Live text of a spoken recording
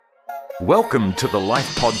Welcome to the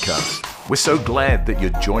Life Podcast. We're so glad that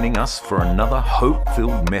you're joining us for another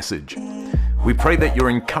hope-filled message. We pray that you're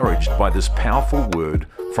encouraged by this powerful word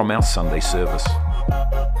from our Sunday service.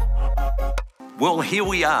 Well, here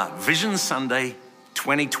we are, Vision Sunday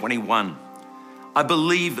 2021. I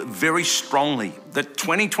believe very strongly that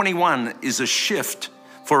 2021 is a shift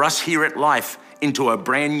for us here at Life into a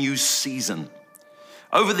brand new season.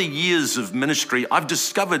 Over the years of ministry, I've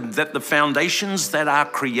discovered that the foundations that are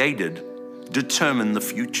created determine the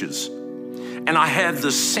futures. And I have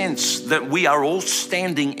the sense that we are all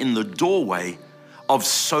standing in the doorway of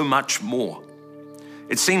so much more.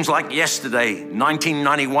 It seems like yesterday,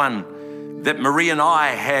 1991, that Marie and I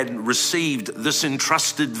had received this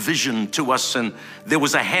entrusted vision to us, and there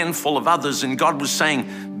was a handful of others, and God was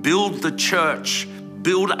saying, build the church,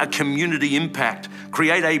 build a community impact,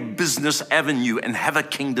 create a business avenue, and have a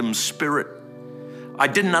kingdom spirit. I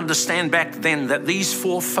didn't understand back then that these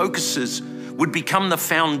four focuses would become the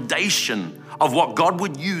foundation of what God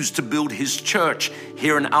would use to build his church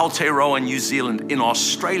here in Aotearoa, New Zealand, in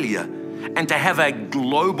Australia, and to have a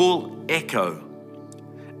global echo.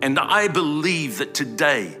 And I believe that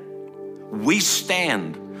today we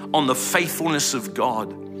stand on the faithfulness of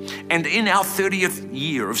God. And in our 30th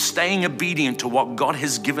year of staying obedient to what God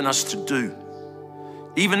has given us to do,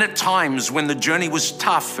 even at times when the journey was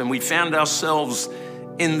tough and we found ourselves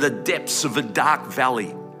in the depths of a dark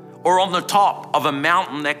valley or on the top of a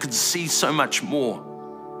mountain that could see so much more,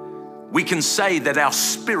 we can say that our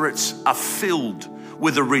spirits are filled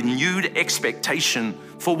with a renewed expectation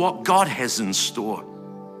for what God has in store.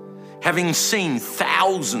 Having seen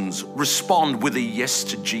thousands respond with a yes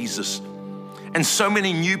to Jesus, and so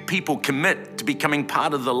many new people commit to becoming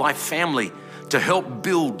part of the Life family to help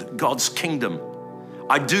build God's kingdom,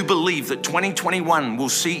 I do believe that 2021 will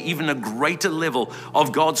see even a greater level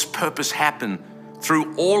of God's purpose happen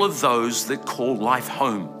through all of those that call Life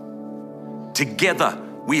home. Together,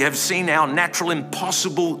 we have seen our natural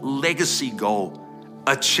impossible legacy goal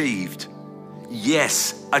achieved.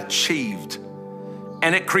 Yes, achieved.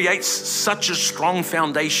 And it creates such a strong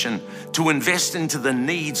foundation to invest into the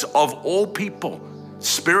needs of all people,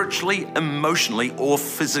 spiritually, emotionally, or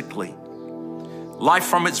physically. Life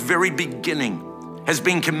from its very beginning has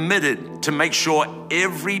been committed to make sure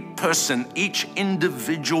every person, each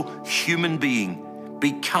individual human being,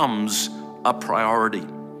 becomes a priority.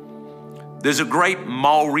 There's a great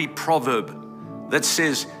Maori proverb that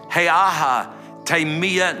says, He aha te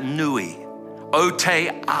mea nui, o te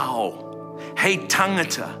ao, he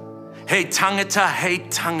tangata, he tangata, he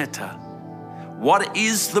tangata. What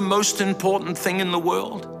is the most important thing in the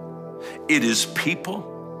world? It is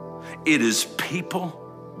people, it is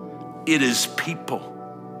people, it is people.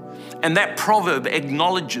 And that proverb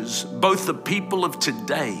acknowledges both the people of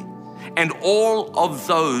today and all of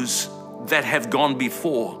those that have gone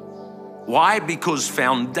before. Why? Because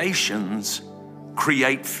foundations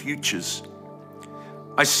create futures.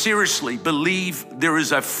 I seriously believe there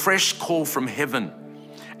is a fresh call from heaven,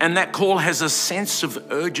 and that call has a sense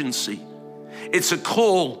of urgency. It's a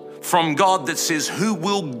call from God that says, who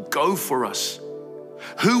will go for us?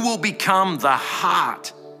 Who will become the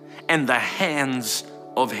heart and the hands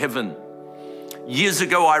of heaven? Years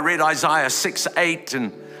ago, I read Isaiah 6:8,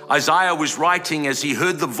 and Isaiah was writing as he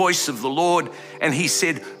heard the voice of the Lord, and he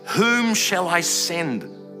said, whom shall I send?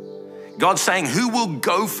 God saying, who will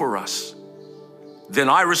go for us? Then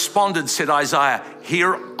I responded, said Isaiah,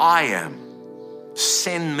 here I am,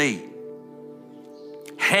 send me.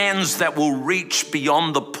 Hands that will reach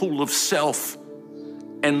beyond the pool of self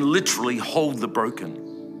and literally hold the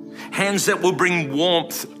broken. Hands that will bring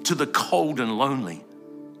warmth to the cold and lonely.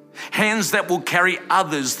 Hands that will carry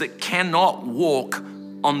others that cannot walk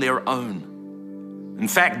on their own. In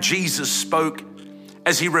fact, Jesus spoke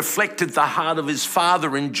as he reflected the heart of his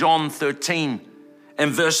Father in John 13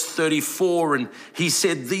 and verse 34, and he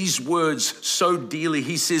said these words so dearly.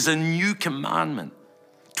 He says, a new commandment.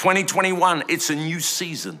 2021, it's a new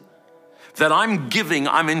season that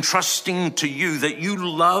I'm entrusting to you, that you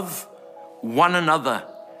love one another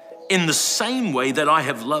in the same way that I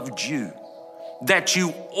have loved you, that you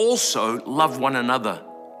also love one another.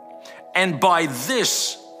 And by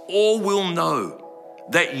this, all will know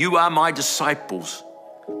that you are my disciples,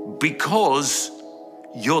 because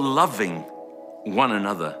you're loving one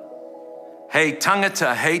another. Hey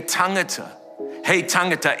tangata, hey tangata, hey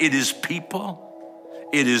tangata. It is people,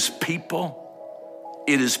 it is people,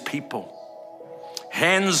 it is people.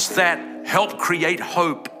 Hands that help create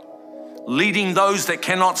hope, leading those that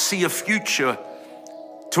cannot see a future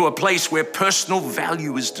to a place where personal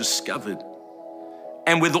value is discovered.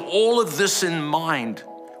 And with all of this in mind,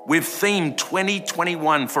 we've themed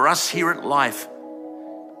 2021 for us here at Life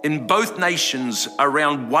in both nations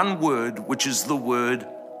around one word, which is the word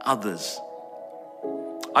others.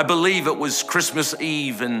 I believe it was Christmas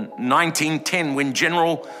Eve in 1910 when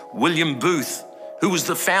General William Booth, who was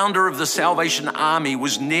the founder of the Salvation Army,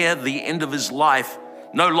 was near the end of his life,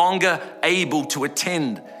 no longer able to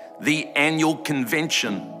attend the annual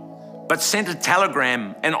convention, but sent a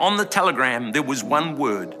telegram, and on the telegram there was one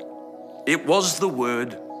word. It was the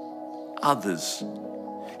word others.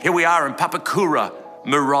 Here we are in Papakura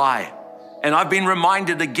Marae, and I've been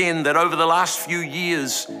reminded again that over the last few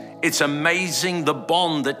years, it's amazing the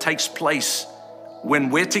bond that takes place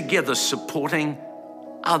when we're together supporting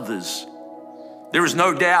others. There is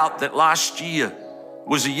no doubt that last year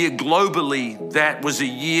was a year globally that was a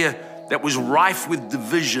year that was rife with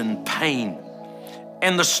division, pain,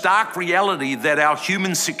 and the stark reality that our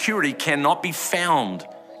human security cannot be found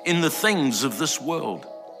in the things of this world.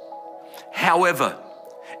 However,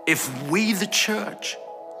 if we, the church,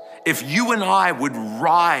 if you and I would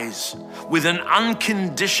rise with an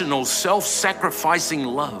unconditional, self-sacrificing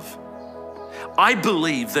love, I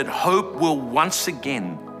believe that hope will once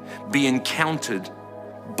again be encountered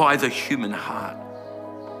by the human heart.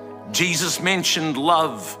 Jesus mentioned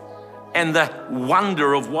love and the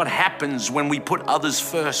wonder of what happens when we put others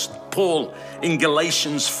first. Paul in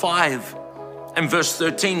Galatians 5 and verse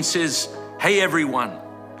 13 says, "Hey everyone,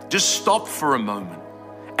 just stop for a moment.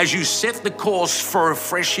 As you set the course for a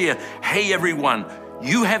fresh year, hey everyone,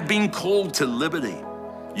 you have been called to liberty.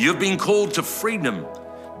 You've been called to freedom,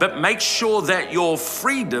 but make sure that your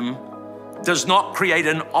freedom does not create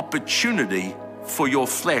an opportunity for your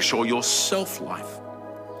flesh or your self-life.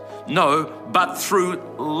 No, but through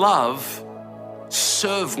love,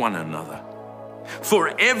 serve one another.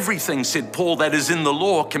 For everything," said Paul, "that is in the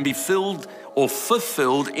law can be filled or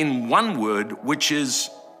fulfilled in one word, which is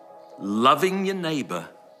loving your neighbor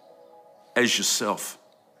as yourself."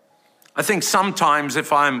 I think sometimes,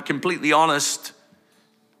 if I'm completely honest,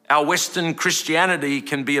 our Western Christianity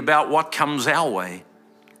can be about what comes our way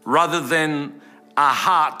rather than a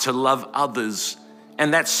heart to love others.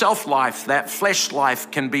 And that self-life, that flesh life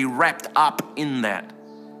can be wrapped up in that.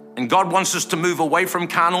 And God wants us to move away from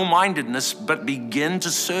carnal mindedness, but begin to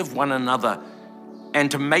serve one another and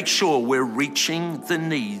to make sure we're reaching the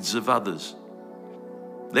needs of others.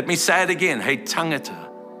 Let me say it again. Hey tangata,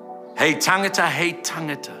 hey tangata, hey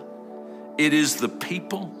tangata. It is the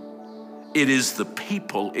people, it is the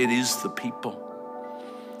people, it is the people.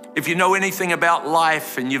 If you know anything about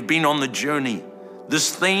life and you've been on the journey, this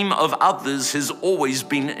theme of others has always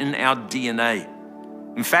been in our DNA.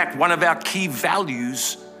 In fact, one of our key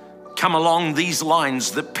values come along these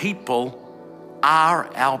lines, that people are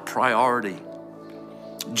our priority.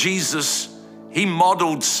 Jesus, he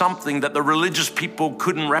modeled something that the religious people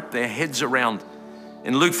couldn't wrap their heads around.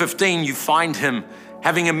 In Luke 15, you find him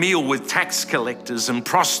having a meal with tax collectors and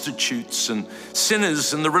prostitutes and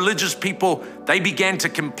sinners, and the religious people, they began to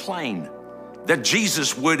complain that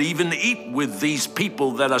Jesus would even eat with these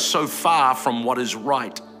people that are so far from what is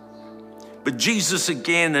right. But Jesus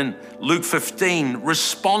again in Luke 15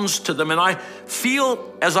 responds to them, and I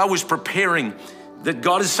feel as I was preparing that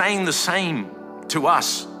God is saying the same to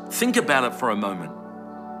us. Think about it for a moment.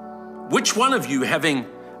 Which one of you, having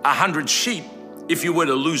 100 sheep, if you were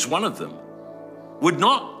to lose one of them, would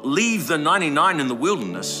not leave the 99 in the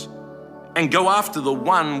wilderness and go after the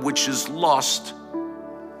one which is lost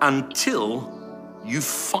until you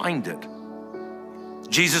find it?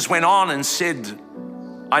 Jesus went on and said,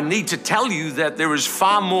 I need to tell you that there is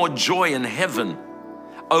far more joy in heaven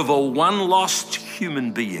over one lost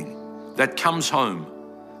human being that comes home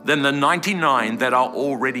than the 99 that are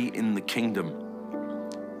already in the kingdom.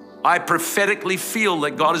 I prophetically feel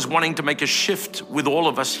that God is wanting to make a shift with all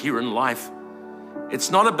of us here in life. It's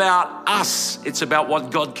not about us, it's about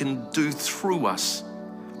what God can do through us,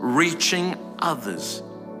 reaching others.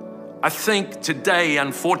 I think today,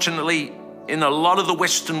 unfortunately, in a lot of the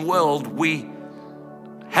Western world, we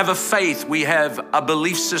have a faith, we have a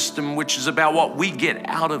belief system which is about what we get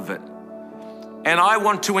out of it. And I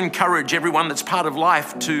want to encourage everyone that's part of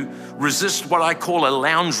life to resist what I call a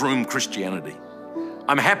lounge room Christianity.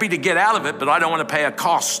 I'm happy to get out of it, but I don't want to pay a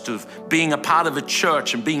cost of being a part of a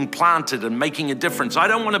church and being planted and making a difference. I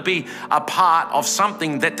don't want to be a part of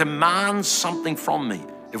something that demands something from me.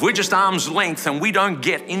 If we're just arm's length and we don't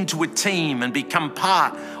get into a team and become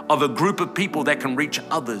part of a group of people that can reach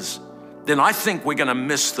others, then I think we're going to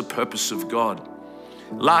miss the purpose of God.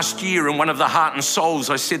 Last year in one of the Heart and Souls,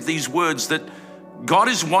 I said these words, that God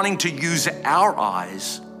is wanting to use our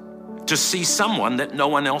eyes to see someone that no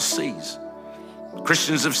one else sees.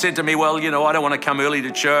 Christians have said to me, well, I don't want to come early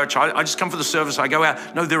to church. I just come for the service. I go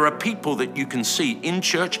out. No, there are people that you can see in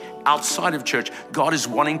church, outside of church. God is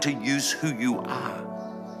wanting to use who you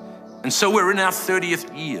are. And so we're in our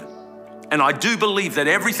 30th year. And I do believe that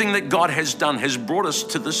everything that God has done has brought us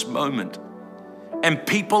to this moment. And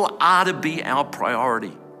people are to be our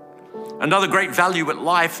priority. Another great value at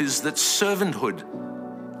life is that servanthood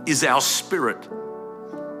is our spirit.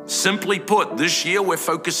 Simply put, this year we're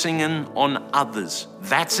focusing in on others.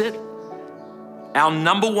 That's it. Our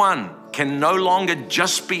number one can no longer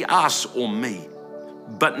just be us or me,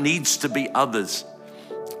 but needs to be others.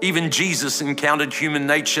 Even Jesus encountered human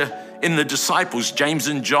nature in the disciples, James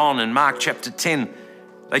and John in Mark chapter 10.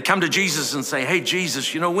 They come to Jesus and say, hey,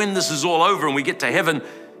 Jesus, when this is all over and we get to heaven,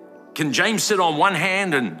 can James sit on one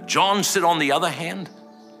hand and John sit on the other hand?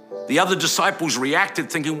 The other disciples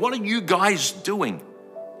reacted thinking, what are you guys doing?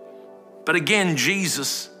 But again,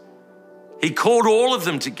 Jesus, he called all of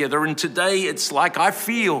them together. And today it's like I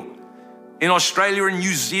feel in Australia and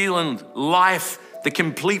New Zealand, life, the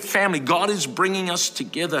complete family, God is bringing us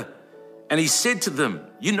together. And he said to them,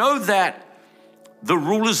 you know that the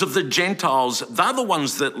rulers of the Gentiles, they're the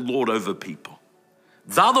ones that lord over people.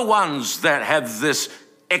 They're the ones that have this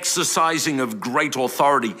exercising of great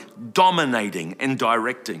authority, dominating and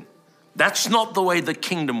directing. That's not the way the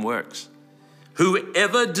kingdom works.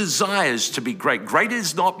 Whoever desires to be great, great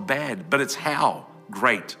is not bad, but it's how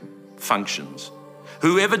great functions.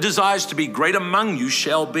 Whoever desires to be great among you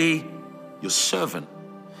shall be your servant.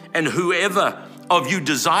 And whoever of you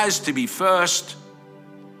desires to be first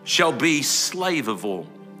shall be slave of all.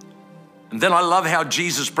 And then I love how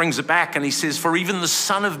Jesus brings it back and he says, for even the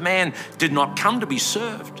Son of Man did not come to be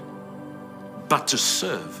served, but to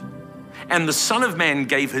serve. And the Son of Man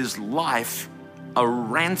gave his life a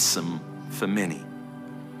ransom for many.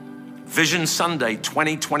 Vision Sunday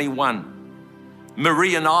 2021.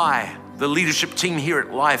 Marie and I, the leadership team here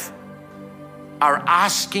at Life, are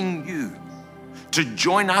asking you to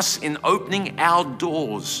join us in opening our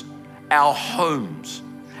doors, our homes,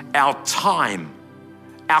 our time,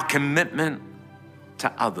 our commitment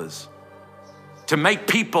to others, to make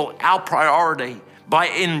people our priority by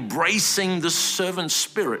embracing the servant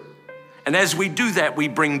spirit. And as we do that, we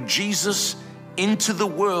bring Jesus into the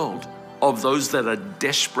world of those that are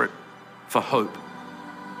desperate for hope.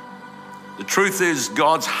 The truth is,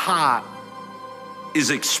 God's heart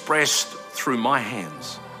is expressed through my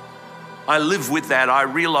hands. I live with that. I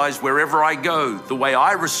realize wherever I go, the way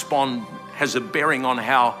I respond has a bearing on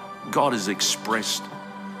how God is expressed.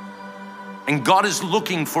 And God is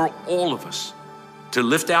looking for all of us to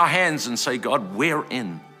lift our hands and say, God, we're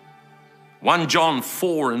in. 1 John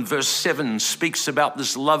 4 and verse 7 speaks about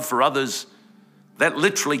this love for others that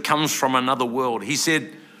literally comes from another world. He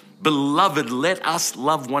said, beloved, let us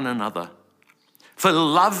love one another. For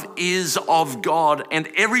love is of God, and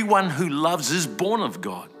everyone who loves is born of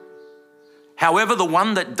God. However, the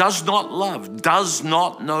one that does not love does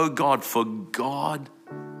not know God, for God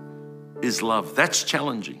is love. That's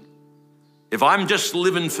challenging. If I'm just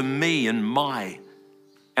living for me and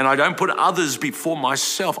and I don't put others before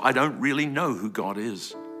myself, I don't really know who God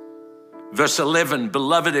is. Verse 11,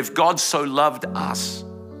 beloved, if God so loved us,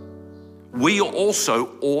 we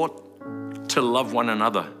also ought to love one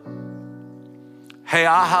another. He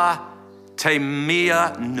aha te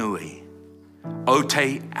mea nui, o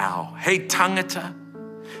te ao. He tangata,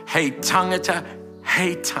 he tangata,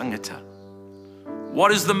 he tangata.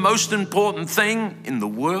 What is the most important thing in the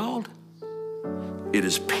world? It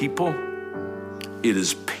is people. It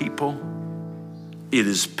is people. It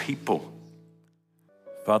is people.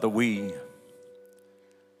 Father, we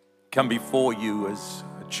come before you as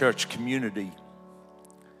a church community,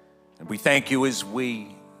 and we thank you as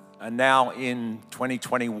we are now in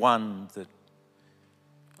 2021 that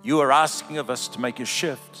you are asking of us to make a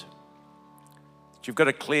shift, that you've got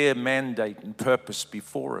a clear mandate and purpose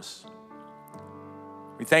before us.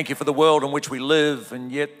 We thank you for the world in which we live,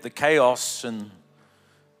 and yet the chaos and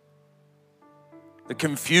the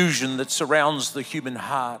confusion that surrounds the human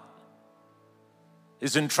heart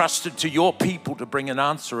is entrusted to your people to bring an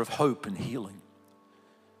answer of hope and healing.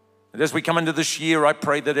 And as we come into this year, I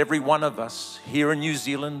pray that every one of us here in New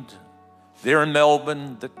Zealand, there in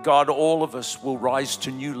Melbourne, that God, all of us will rise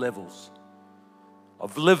to new levels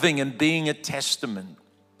of living and being a testament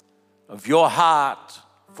of your heart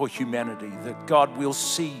for humanity, that God will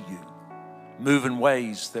see you move in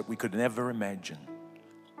ways that we could never imagine.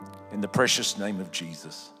 In the precious name of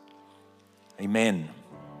Jesus, amen.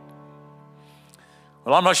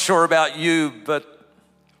 Well, I'm not sure about you, but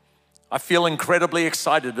I feel incredibly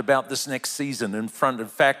excited about this next season in front. In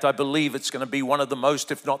fact, I believe it's going to be one of the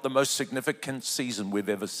most, if not the most significant season we've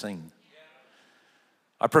ever seen.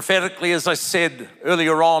 I prophetically, as I said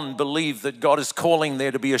earlier on, believe that God is calling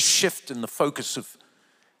there to be a shift in the focus of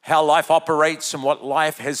how life operates and what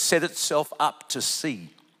life has set itself up to see.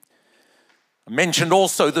 I mentioned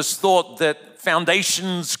also this thought that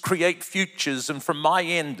foundations create futures, and from my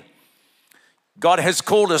end, God has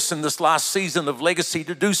called us in this last season of legacy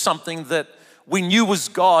to do something that we knew was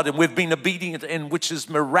God and we've been obedient in, which is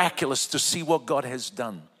miraculous to see what God has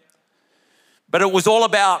done. But it was all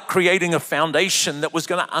about creating a foundation that was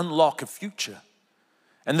going to unlock a future.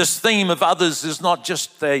 And this theme of others is not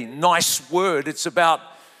just a nice word, it's about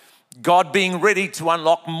God being ready to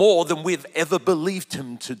unlock more than we've ever believed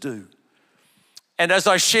Him to do. And as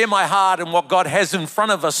I share my heart and what God has in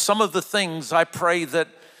front of us, some of the things I pray that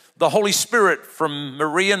the Holy Spirit from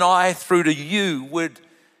Marie and I through to you would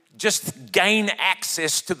just gain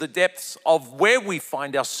access to the depths of where we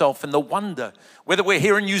find ourselves and the wonder, whether we're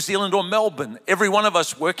here in New Zealand or Melbourne, every one of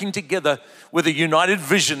us working together with a united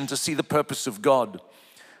vision to see the purpose of God.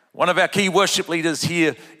 One of our key worship leaders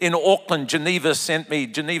here in Auckland,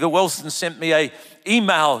 Geneva Wilson sent me an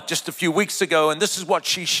email just a few weeks ago, and this is what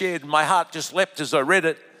she shared. My heart just leapt as I read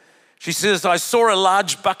it. She says, I saw a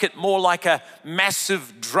large bucket more like a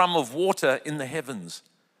massive drum of water in the heavens.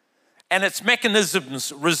 And its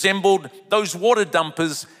mechanisms resembled those water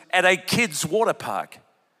dumpers at a kid's water park.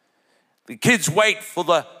 The kids wait for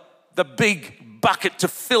the big bucket to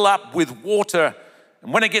fill up with water.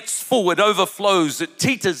 And when it gets full, it overflows, it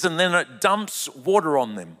teeters, and then it dumps water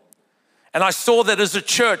on them. And I saw that as a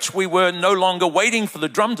church, we were no longer waiting for the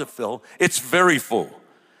drum to fill. It's very full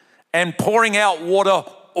and pouring out water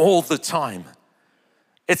all the time.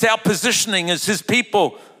 It's our positioning as His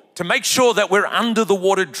people to make sure that we're under the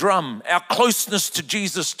water drum, our closeness to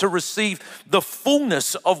Jesus to receive the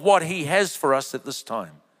fullness of what He has for us at this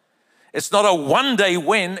time. It's not a one day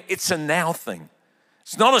when, it's a now thing.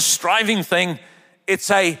 It's not a striving thing, it's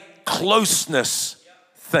a closeness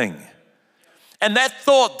thing. And that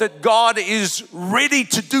thought that God is ready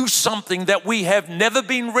to do something that we have never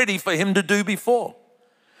been ready for Him to do before.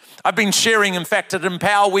 I've been sharing, in fact, at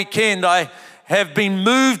Empower Weekend, I have been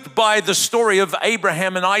moved by the story of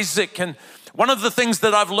Abraham and Isaac. And one of the things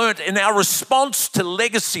that I've learned in our response to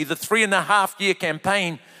Legacy, the 3.5-year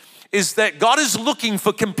campaign, is that God is looking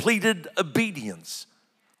for completed obedience.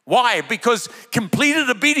 Why? Because completed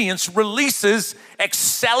obedience releases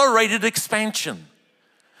accelerated expansion.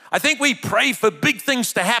 I think we pray for big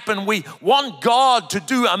things to happen. We want God to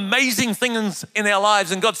do amazing things in our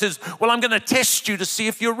lives. And God says, well, I'm going to test you to see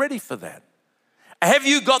if you're ready for that. Have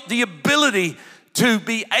you got the ability to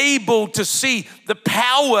be able to see the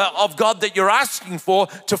power of God that you're asking for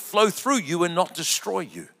to flow through you and not destroy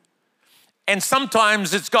you? And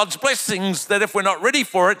sometimes it's God's blessings that if we're not ready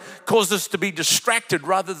for it, cause us to be distracted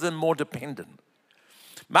rather than more dependent.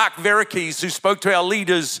 Mark Verikes, who spoke to our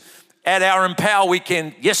leaders at our Empower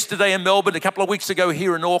Weekend yesterday in Melbourne, a couple of weeks ago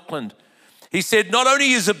here in Auckland, he said not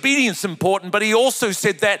only is obedience important, but he also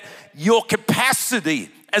said that your capacity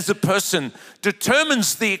as a person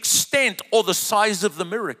determines the extent or the size of the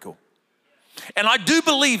miracle. And I do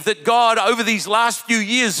believe that God over these last few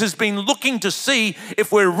years has been looking to see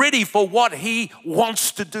if we're ready for what He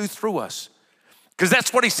wants to do through us. Because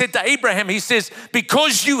that's what He said to Abraham. He says,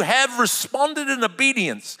 because you have responded in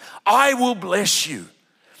obedience, I will bless you.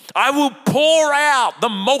 I will pour out the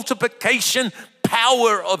multiplication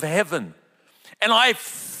power of heaven. And I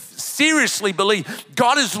seriously believe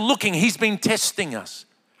God is looking, He's been testing us.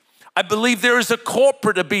 I believe there is a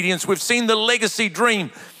corporate obedience. We've seen the legacy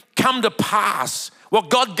dream come to pass, what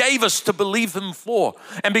God gave us to believe Him for.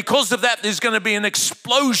 And because of that, there's going to be an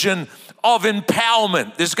explosion of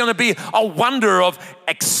empowerment. There's going to be a wonder of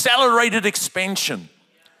accelerated expansion.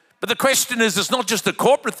 But the question is, it's not just a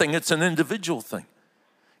corporate thing, it's an individual thing.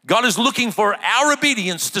 God is looking for our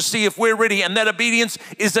obedience to see if we're ready, and that obedience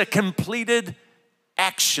is a completed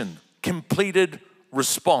action, completed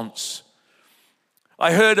response.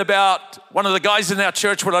 I heard about one of the guys in our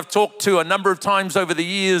church, what I've talked to a number of times over the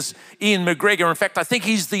years, Ian McGregor. In fact, I think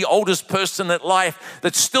he's the oldest person at Life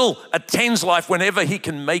that still attends Life whenever he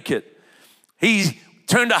can make it. He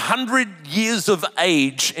turned 100 years of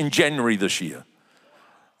age in January this year.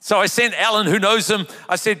 So I sent Alan, who knows him,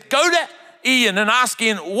 I said, go to Ian and ask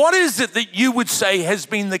Ian, what is it that you would say has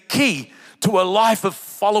been the key to a life of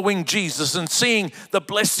following Jesus and seeing the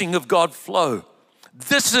blessing of God flow?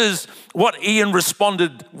 This is what Ian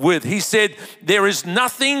responded with. He said, there is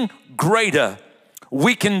nothing greater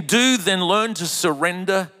we can do than learn to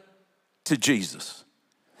surrender to Jesus.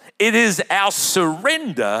 It is our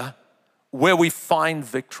surrender where we find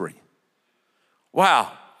victory.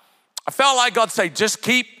 Wow. I felt like God said, just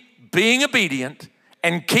keep being obedient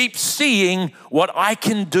and keep seeing what I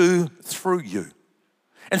can do through you.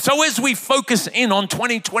 And so as we focus in on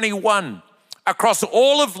 2021, across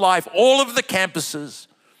all of life, all of the campuses,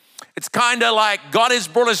 it's kind of like God has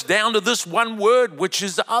brought us down to this one word, which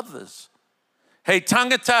is others. He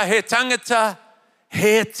tangata, he tangata,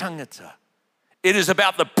 he tangata. It is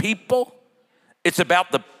about the people. It's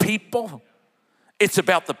about the people. It's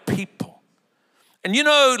about the people. And you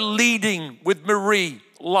know, leading with Marie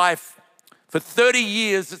Life for 30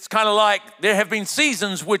 years, it's kind of like there have been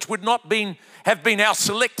seasons which would not have been our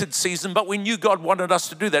selected season, but we knew God wanted us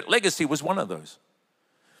to do that. Legacy was one of those.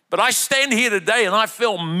 But I stand here today and I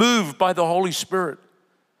feel moved by the Holy Spirit.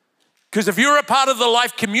 Because if you're a part of the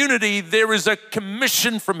Life community, there is a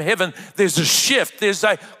commission from heaven. There's a shift. There's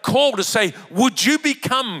a call to say, would you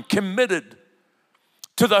become committed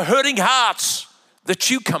to the hurting hearts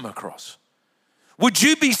that you come across? Would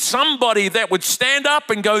you be somebody that would stand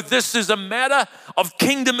up and go, this is a matter of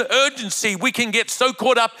kingdom urgency. We can get so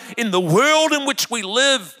caught up in the world in which we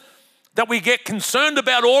live that we get concerned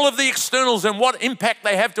about all of the externals and what impact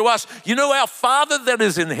they have to us. You know, our Father that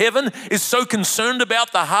is in heaven is so concerned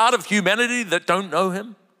about the heart of humanity that don't know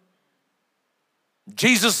him.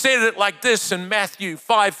 Jesus said it like this in Matthew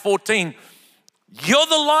 5:14. You're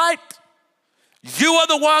the light. You are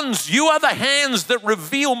the ones, you are the hands that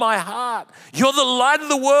reveal my heart. You're the light of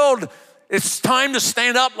the world. It's time to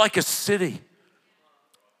stand up like a city.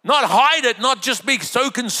 Not hide it, not just be so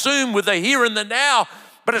consumed with the here and the now,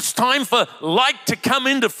 but it's time for light to come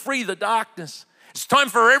in to free the darkness. It's time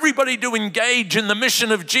for everybody to engage in the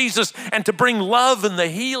mission of Jesus and to bring love and the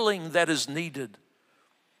healing that is needed.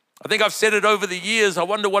 I think I've said it over the years. I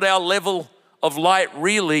wonder what our level of light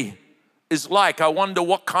really is like. I wonder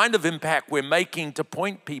what kind of impact we're making to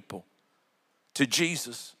point people to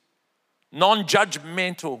Jesus.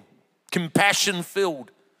 Non-judgmental,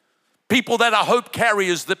 compassion-filled. People that are hope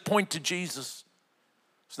carriers that point to Jesus.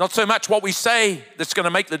 It's not so much what we say that's going to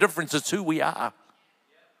make the difference, it's who we are.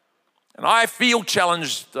 And I feel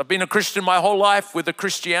challenged. I've been a Christian my whole life with a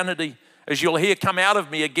Christianity, as you'll hear come out of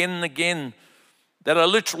me again and again, that are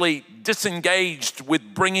literally disengaged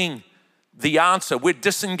with bringing the answer. We're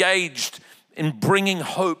disengaged in bringing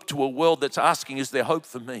hope to a world that's asking, is there hope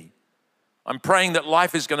for me? I'm praying that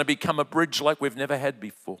life is going to become a bridge like we've never had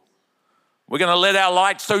before. We're going to let our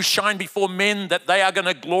light so shine before men that they are going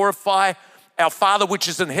to glorify our Father which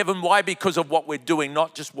is in heaven. Why? Because of what we're doing,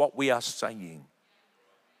 not just what we are saying.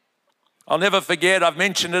 I'll never forget, I've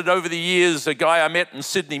mentioned it over the years, a guy I met in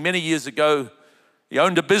Sydney many years ago. He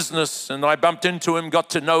owned a business and I bumped into him, got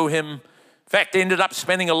to know him. In fact, ended up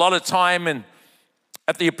spending a lot of time, and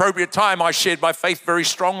at the appropriate time, I shared my faith very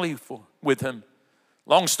strongly with him.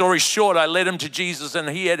 Long story short, I led him to Jesus, and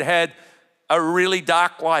he had had a really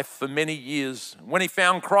dark life for many years. When he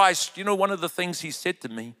found Christ, you know, one of the things he said to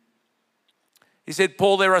me, he said,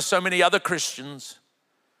 Paul, there are so many other Christians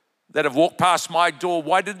that have walked past my door.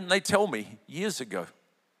 Why didn't they tell me years ago?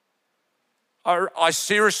 I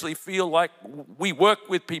seriously feel like we work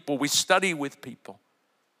with people, we study with people.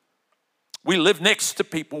 We live next to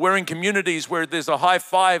people. We're in communities where there's a high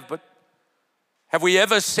five, but have we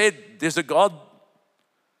ever said there's a God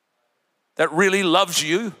that really loves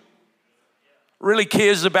you, really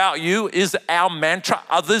cares about you? Is our mantra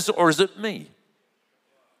others or is it me?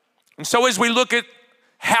 And so as we look at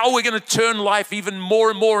how we're going to turn life even more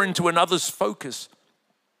and more into an others focus,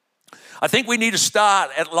 I think we need to start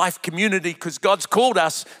at Life Community, because God's called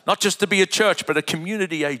us not just to be a church, but a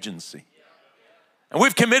community agency. And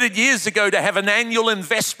we've committed years ago to have an annual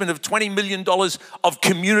investment of $20 million of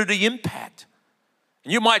community impact.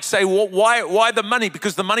 And you might say, well, why the money?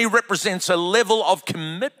 Because the money represents a level of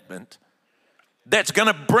commitment that's going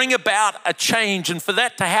to bring about a change. And for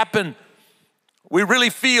that to happen, we really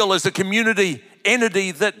feel as a community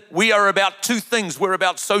entity that we are about two things. We're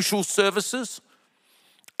about social services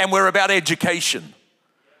and we're about education.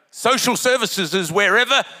 Social services is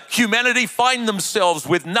wherever humanity find themselves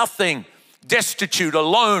with nothing, destitute,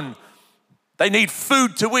 alone, they need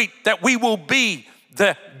food to eat, that we will be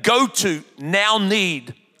the go-to now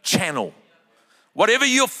need channel. Whatever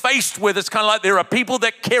you're faced with, it's kind of like there are people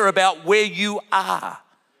that care about where you are.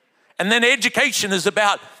 And then education is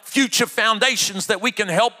about future foundations that we can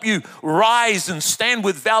help you rise and stand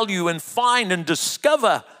with value and find and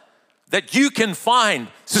discover that you can find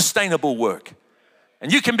sustainable work.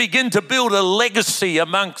 And you can begin to build a legacy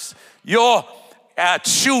amongst your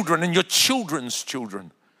children and your children's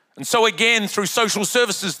children. And so again, through social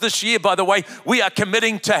services this year, by the way, we are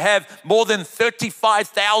committing to have more than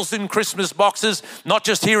 35,000 Christmas boxes, not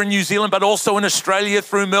just here in New Zealand, but also in Australia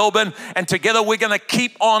through Melbourne. And together we're going to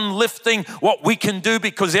keep on lifting what we can do,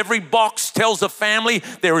 because every box tells a family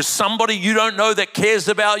there is somebody you don't know that cares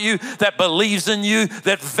about you, that believes in you,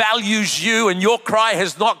 that values you, and your cry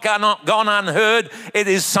has not gone unheard. It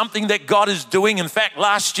is something that God is doing. In fact,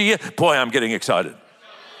 last year, boy, I'm getting excited.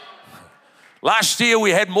 Last year,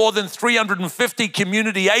 we had more than 350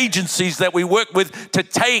 community agencies that we worked with to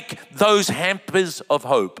take those hampers of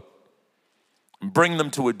hope and bring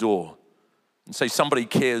them to a door and say, somebody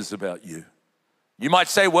cares about you. You might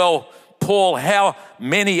say, well, Paul, how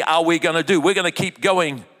many are we going to do? We're going to keep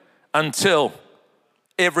going until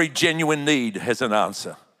every genuine need has an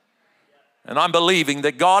answer. And I'm believing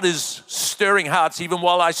that God is stirring hearts, even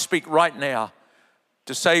while I speak right now,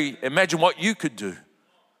 to say, imagine what you could do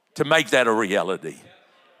to make that a reality.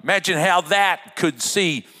 Imagine how that could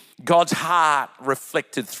see God's heart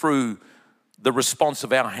reflected through the response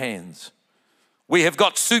of our hands. We have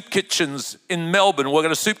got soup kitchens in Melbourne. We've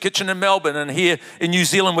got a soup kitchen in Melbourne, and here in New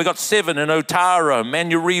Zealand we've got 7 in Otara,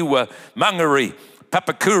 Manurewa, Mangere,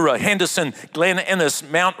 Papakura, Henderson, Glen Innes,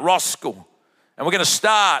 Mount Roskill. And we're going to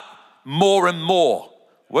start more and more.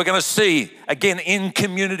 We're going to see, again, in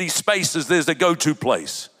community spaces, there's a go-to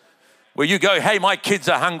place where you go, hey, my kids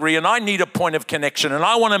are hungry and I need a point of connection and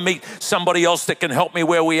I want to meet somebody else that can help me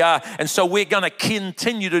where we are. And so we're going to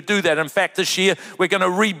continue to do that. In fact, this year, we're going to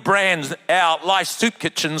rebrand our Life Soup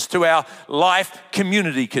Kitchens to our Life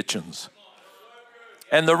Community Kitchens.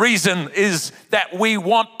 And the reason is that we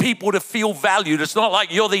want people to feel valued. It's not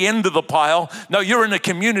like you're the end of the pile. No, you're in a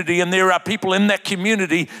community and there are people in that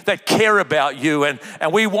community that care about you. And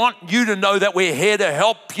we want you to know that we're here to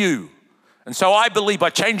help you. And so I believe by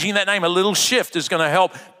changing that name, a little shift is going to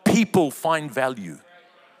help people find value.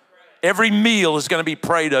 Every meal is going to be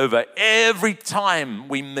prayed over. Every time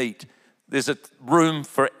we meet, there's a room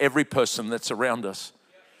for every person that's around us.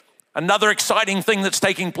 Another exciting thing that's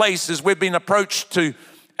taking place is we've been approached to,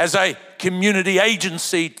 as a community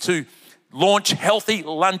agency, to launch Healthy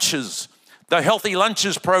Lunches. The Healthy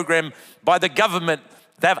Lunches program by the government,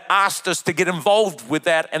 they've asked us to get involved with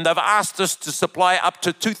that, and they've asked us to supply up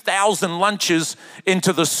to 2,000 lunches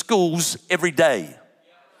into the schools every day.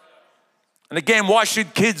 And again, why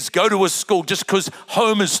should kids go to a school just because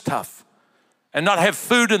home is tough and not have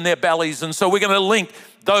food in their bellies? And so we're going to link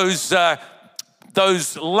those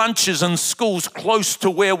lunches in schools close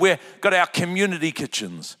to where we've got our community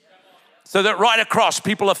kitchens, so that right across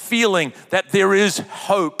people are feeling that there is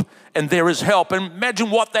hope and there is help. And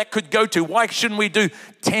imagine what that could go to. Why shouldn't we do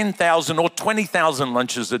 10,000 or 20,000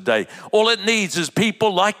 lunches a day? All it needs is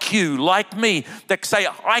people like you, like me, that say,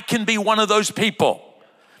 I can be one of those people.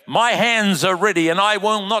 My hands are ready, and I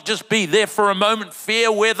will not just be there for a moment, fair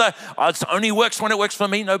weather. It only works when it works for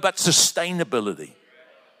me. No, but sustainability.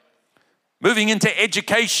 Moving into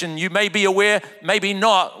education, you may be aware, maybe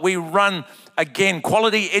not, we run, again,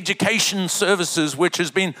 quality education services, which has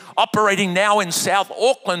been operating now in South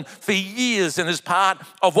Auckland for years and is part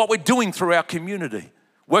of what we're doing through our community.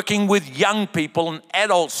 Working with young people and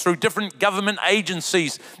adults through different government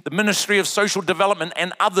agencies, the Ministry of Social Development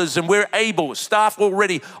and others, and we're able, staff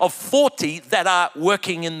already of 40 that are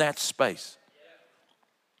working in that space.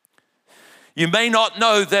 You may not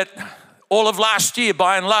know that all of last year,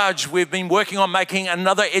 by and large, we've been working on making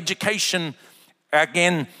another education,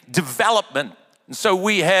 again, development. And so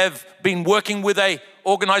we have been working with an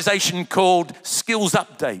organization called Skills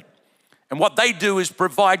Update. And what they do is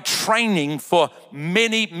provide training for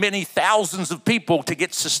many, many thousands of people to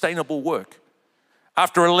get sustainable work.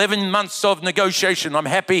 After 11 months of negotiation, I'm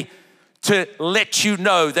happy to let you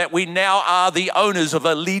know that we now are the owners of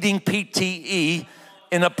a leading PTE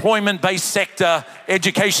in employment-based sector,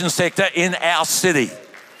 education sector in our city.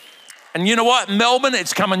 And you know what? Melbourne,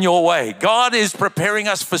 it's coming your way. God is preparing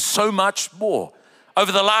us for so much more.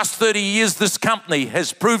 Over the last 30 years, this company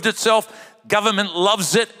has proved itself. Government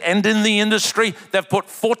loves it, and in the industry, they've put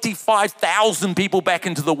 45,000 people back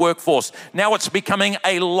into the workforce. Now it's becoming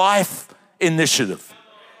a life initiative.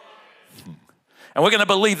 And we're going to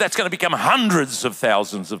believe that's going to become hundreds of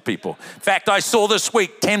thousands of people. In fact, I saw this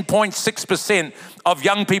week 10.6% of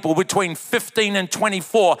young people between 15 and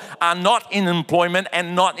 24 are not in employment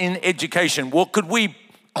and not in education. Well, could we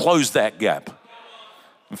close that gap?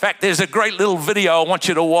 In fact, there's a great little video I want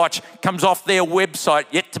you to watch. It comes off their website,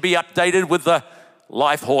 yet to be updated with the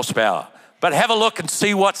life horsepower. But have a look and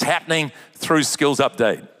see what's happening through Skills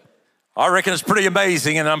Update. I reckon it's pretty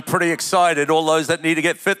amazing, and I'm pretty excited. All those that need to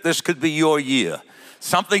get fit, this could be your year.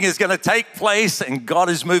 Something is going to take place and God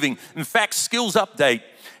is moving. In fact, Skills Update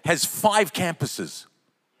has 5 campuses.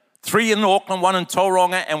 3 in Auckland, 1 in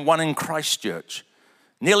Tauranga, and 1 in Christchurch.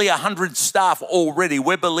 Nearly 100 staff already.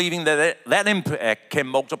 We're believing that that impact can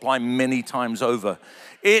multiply many times over.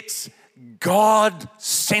 It's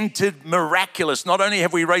God-centered, miraculous. Not only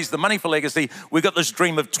have we raised the money for Legacy, we've got this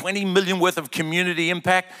dream of 20 million worth of community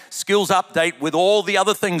impact, skills update with all the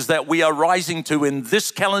other things that we are rising to in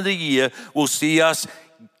this calendar year will see us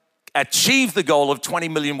achieve the goal of 20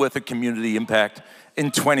 million worth of community impact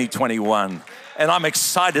in 2021. And I'm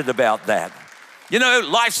excited about that. You know,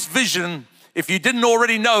 life's vision, if you didn't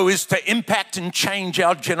already know, is to impact and change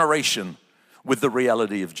our generation with the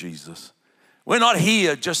reality of Jesus. We're not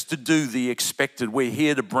here just to do the expected. We're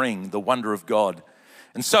here to bring the wonder of God.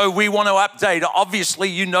 And so we want to update. Obviously,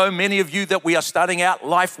 you know, many of you, that we are starting out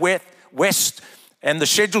Life West, and the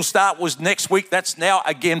scheduled start was next week. That's now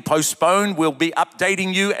again postponed. We'll be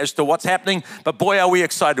updating you as to what's happening. But boy, are we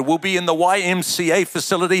excited. We'll be in the YMCA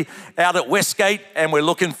facility out at Westgate, and we're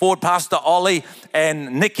looking forward. Pastor Ollie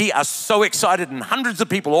and Nikki are so excited, and hundreds of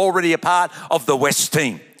people already a part of the West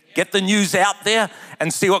team. Get the news out there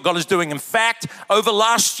and see what God is doing. In fact, over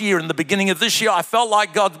last year and the beginning of this year, I felt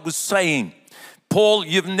like God was saying, Paul,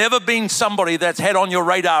 you've never been somebody that's had on your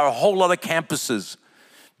radar a whole lot of campuses.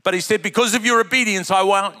 But he said, because of your obedience, I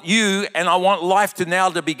want you and I want life to now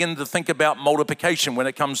to begin to think about multiplication when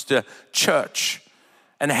it comes to church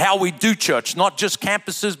and how we do church, not just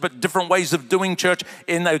campuses, but different ways of doing church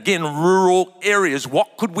in, again, rural areas.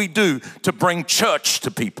 What could we do to bring church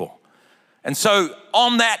to people? And so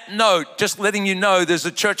on that note, just letting you know, there's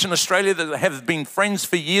a church in Australia that have been friends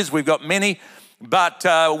for years. We've got many, but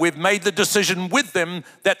we've made the decision with them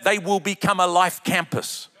that they will become a Life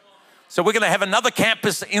campus. So we're going to have another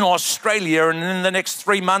campus in Australia, and in the next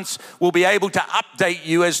 3 months, we'll be able to update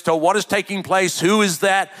you as to what is taking place, who is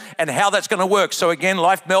that, and how that's going to work. So again,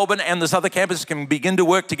 Life Melbourne and this other campus can begin to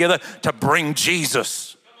work together to bring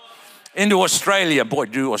Jesus into Australia. Boy,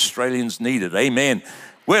 do Australians need it. Amen.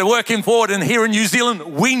 We're working forward, and here in New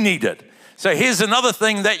Zealand, we need it. So here's another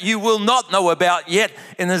thing that you will not know about yet,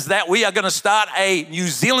 and is that we are going to start a New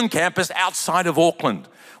Zealand campus outside of Auckland.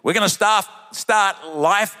 We're going to start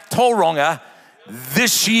Life Tauranga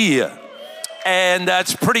this year. And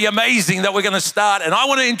it's pretty amazing that we're going to start. And I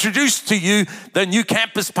want to introduce to you the new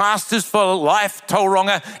campus pastors for Life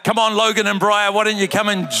Tauranga. Come on, Logan and Briar, why don't you come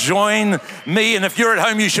and join me? And if you're at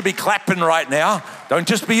home, you should be clapping right now. Don't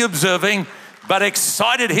just be observing. But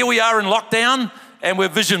excited, here we are in lockdown, and we're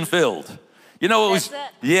vision-filled. You know, it was,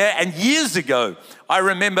 yeah, and years ago, I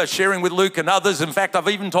remember sharing with Luke and others. In fact, I've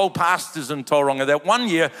even told pastors in Tauranga that one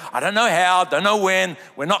year, I don't know how, don't know when,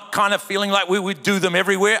 we're not kind of feeling like we would do them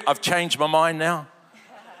everywhere. I've changed my mind now.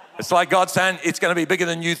 It's like God saying, it's going to be bigger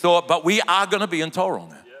than you thought, but we are going to be in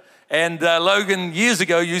Tauranga. And Logan, years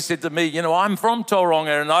ago, you said to me, you know, I'm from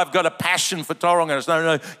Tauranga and I've got a passion for Tauranga. I said,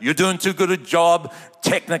 no, you're doing too good a job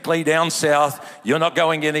technically down south. You're not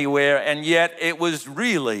going anywhere. And yet it was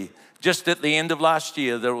really just at the end of last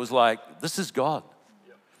year that it was like, this is God.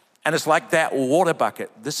 And it's like that water bucket.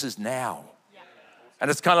 This is now. And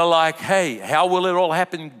it's kind of like, hey, how will it all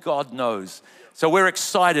happen? God knows. So we're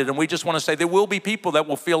excited, and we just want to say there will be people that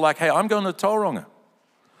will feel like, hey, I'm going to Tauranga.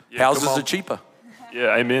 Houses are cheaper.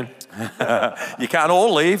 Yeah, amen. You can't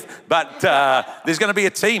all leave, but there's going to be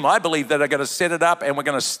a team, I believe, that are going to set it up, and we're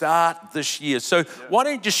going to start this year. So why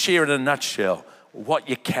don't you just share in a nutshell what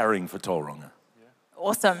you're carrying for Tauranga?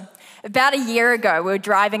 Awesome. About a year ago, we were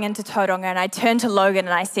driving into Tauranga, and I turned to Logan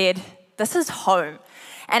and I said, this is home.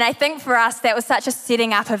 And I think for us, that was such a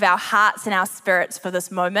setting up of our hearts and our spirits for this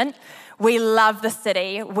moment. We love the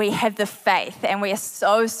city, we have the faith, and we are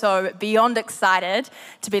so beyond excited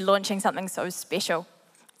to be launching something so special.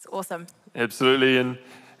 It's awesome. Absolutely, and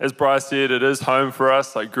as Bryce said, it is home for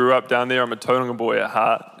us. I grew up down there. I'm a Tauranga boy at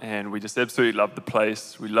heart, and we just absolutely love the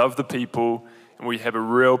place. We love the people, and we have a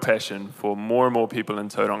real passion for more and more people in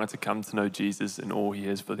Tauranga to come to know Jesus and all he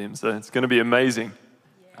has for them. So it's going to be amazing.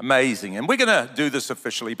 Amazing, and we're going to do this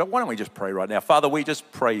officially, but why don't we just pray right now? Father, we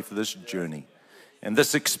just pray for this journey. And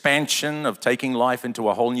this expansion of taking life into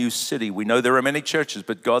a whole new city. We know there are many churches,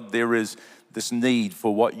 but God, there is this need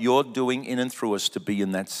for what you're doing in and through us to be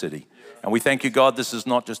in that city. And we thank you, God, this is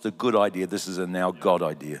not just a good idea, this is a now God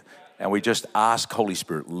idea. And we just ask, Holy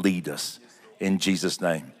Spirit, lead us in Jesus'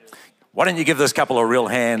 name. Why don't you give this couple a real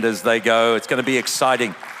hand as they go? It's going to be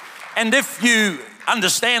exciting. And if you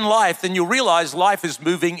understand life, then you'll realize life is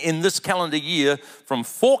moving in this calendar year from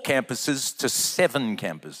 4 campuses to 7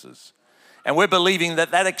 campuses. And we're believing that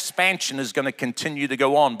that expansion is going to continue to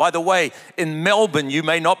go on. By the way, in Melbourne, you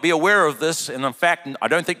may not be aware of this, and in fact, I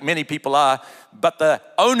don't think many people are, but the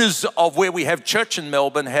owners of where we have church in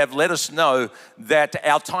Melbourne have let us know that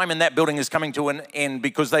our time in that building is coming to an end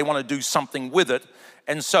because they want to do something with it.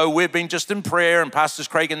 And so we've been just in prayer, and Pastors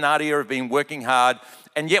Craig and Nadia have been working hard,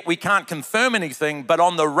 and yet we can't confirm anything, but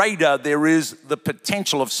on the radar, there is the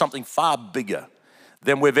potential of something far bigger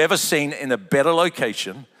than we've ever seen in a better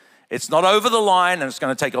location. It's not over the line, and it's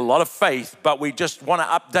going to take a lot of faith, but we just want to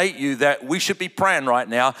update you that we should be praying right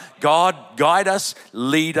now. God, guide us,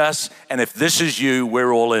 lead us, and if this is you,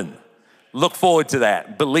 we're all in. Look forward to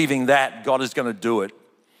that, believing that God is going to do it.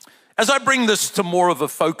 As I bring this to more of a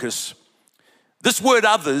focus, this word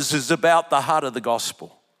others is about the heart of the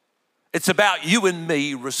gospel. It's about you and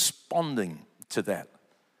me responding to that.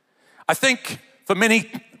 I think for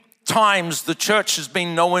many times the church has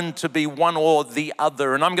been known to be one or the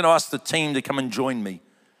other, and I'm going to ask the team to come and join me.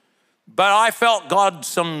 But I felt God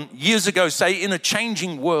some years ago say, in a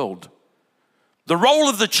changing world, the role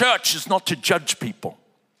of the church is not to judge people.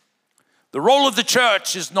 The role of the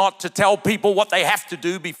church is not to tell people what they have to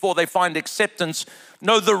do before they find acceptance.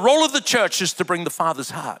 No, the role of the church is to bring the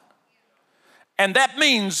Father's heart. And that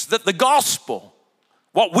means that the gospel,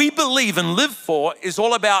 what we believe and live for, is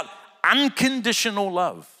all about unconditional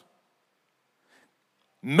love,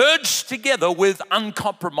 merged together with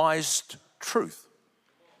uncompromised truth.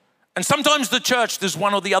 And sometimes the church does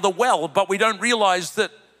one or the other well, but we don't realize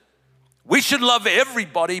that we should love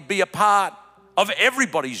everybody, be a part of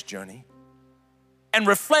everybody's journey, and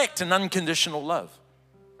reflect an unconditional love,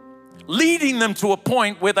 leading them to a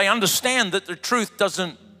point where they understand that the truth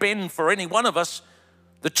doesn't bend for any one of us.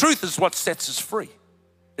 The truth is what sets us free.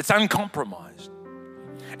 It's uncompromised.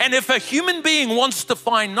 And if a human being wants to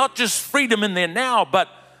find not just freedom in their now, but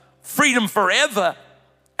freedom forever,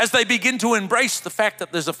 as they begin to embrace the fact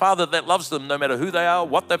that there's a Father that loves them no matter who they are,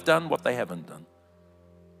 what they've done, what they haven't done.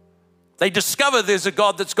 They discover there's a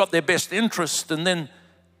God that's got their best interest, and then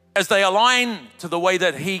as they align to the way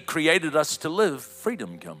that He created us to live,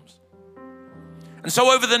 freedom comes. And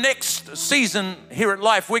so over the next season here at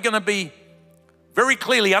Life, we're going to be very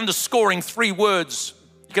clearly underscoring 3 words.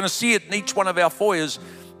 You're going to see it in each one of our foyers.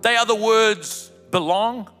 They are the words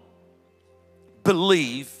belong,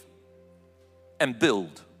 believe, and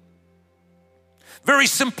build. Very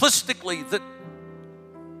simplistically, that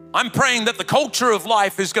I'm praying that the culture of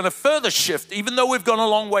life is going to further shift, even though we've gone a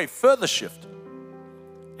long way, further shift.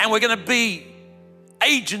 And we're going to be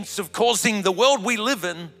agents of causing the world we live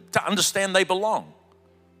in to understand they belong.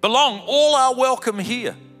 Belong, all are welcome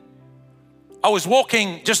here. I was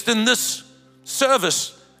walking just in this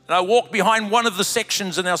service, and I walked behind one of the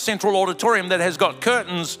sections in our central auditorium that has got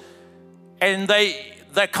curtains, and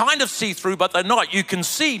they're kind of see-through, but they're not. You can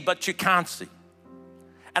see, but you can't see.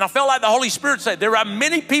 And I felt like the Holy Spirit said, there are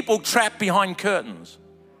many people trapped behind curtains.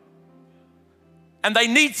 And they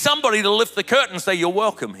need somebody to lift the curtain and say, you're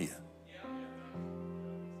welcome here.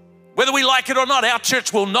 Whether we like it or not, our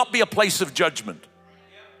church will not be a place of judgment.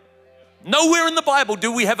 Nowhere in the Bible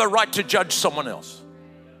do we have a right to judge someone else.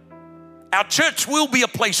 Our church will be a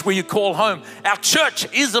place where you call home. Our church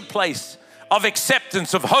is a place of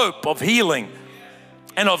acceptance, of hope, of healing,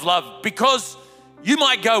 and of love. Because you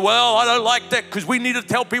might go, well, I don't like that because we need to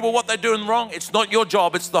tell people what they're doing wrong. It's not your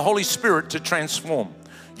job. It's the Holy Spirit to transform.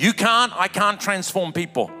 I can't transform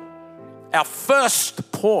people. Our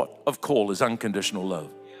first port of call is unconditional love.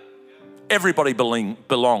 Everybody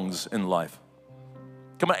belongs in life.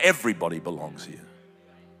 Come on, everybody belongs here.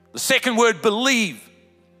 The second word, believe.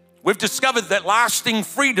 We've discovered that lasting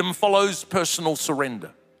freedom follows personal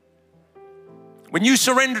surrender. When you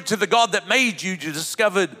surrender to the God that made you,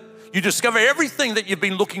 you discover everything that you've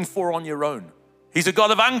been looking for on your own. He's a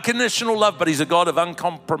God of unconditional love, but He's a God of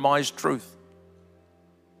uncompromised truth.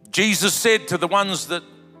 Jesus said to the ones that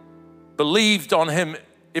believed on Him,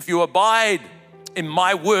 if you abide in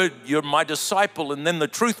my word, you're my disciple, and then the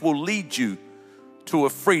truth will lead you to a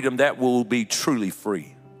freedom that will be truly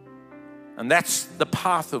free. And that's the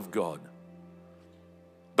path of God.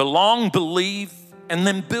 Belong, believe, and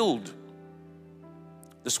then build.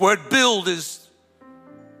 This word build is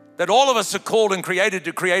that all of us are called and created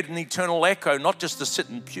to create an eternal echo, not just to sit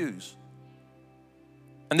in pews.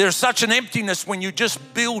 And there's such an emptiness when you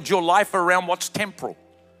just build your life around what's temporal.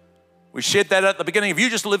 We shared that at the beginning. If you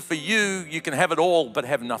just live for you, you can have it all but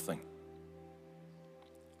have nothing.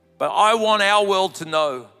 But I want our world to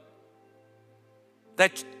know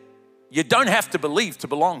that you don't have to believe to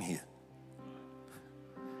belong here.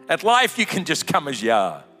 At Life, you can just come as you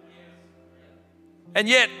are. And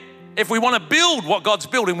yet, if we want to build what God's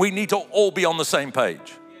building, we need to all be on the same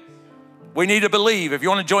page. We need to believe. If you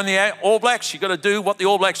want to join the All Blacks, you've got to do what the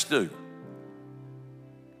All Blacks do.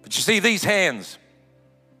 But you see, these hands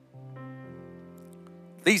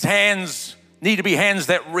need to be hands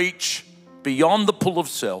that reach beyond the pull of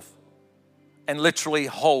self and literally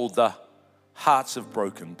hold the hearts of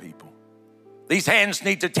broken people. These hands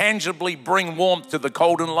need to tangibly bring warmth to the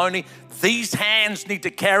cold and lonely. These hands need to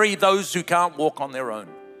carry those who can't walk on their own.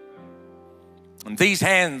 And these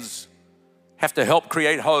hands have to help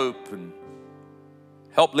create hope and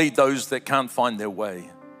help lead those that can't find their way.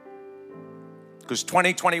 Because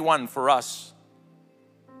 2021 for us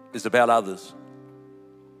is about others.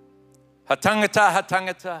 Hatangata,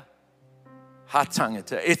 hatangata,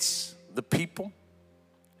 hatangata. It's the people.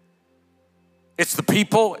 It's the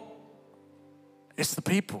people. It's the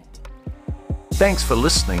people. Thanks for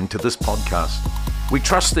listening to this podcast. We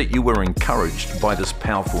trust that you were encouraged by this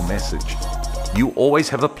powerful message. You always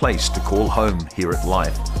have a place to call home here at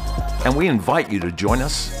Life, and we invite you to join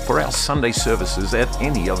us for our Sunday services at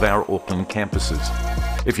any of our Auckland campuses.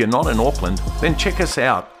 If you're not in Auckland, then check us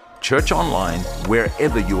out, church online,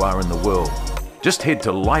 wherever you are in the world. Just head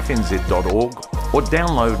to lifenz.org or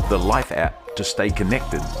download the Life app to stay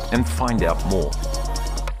connected and find out more.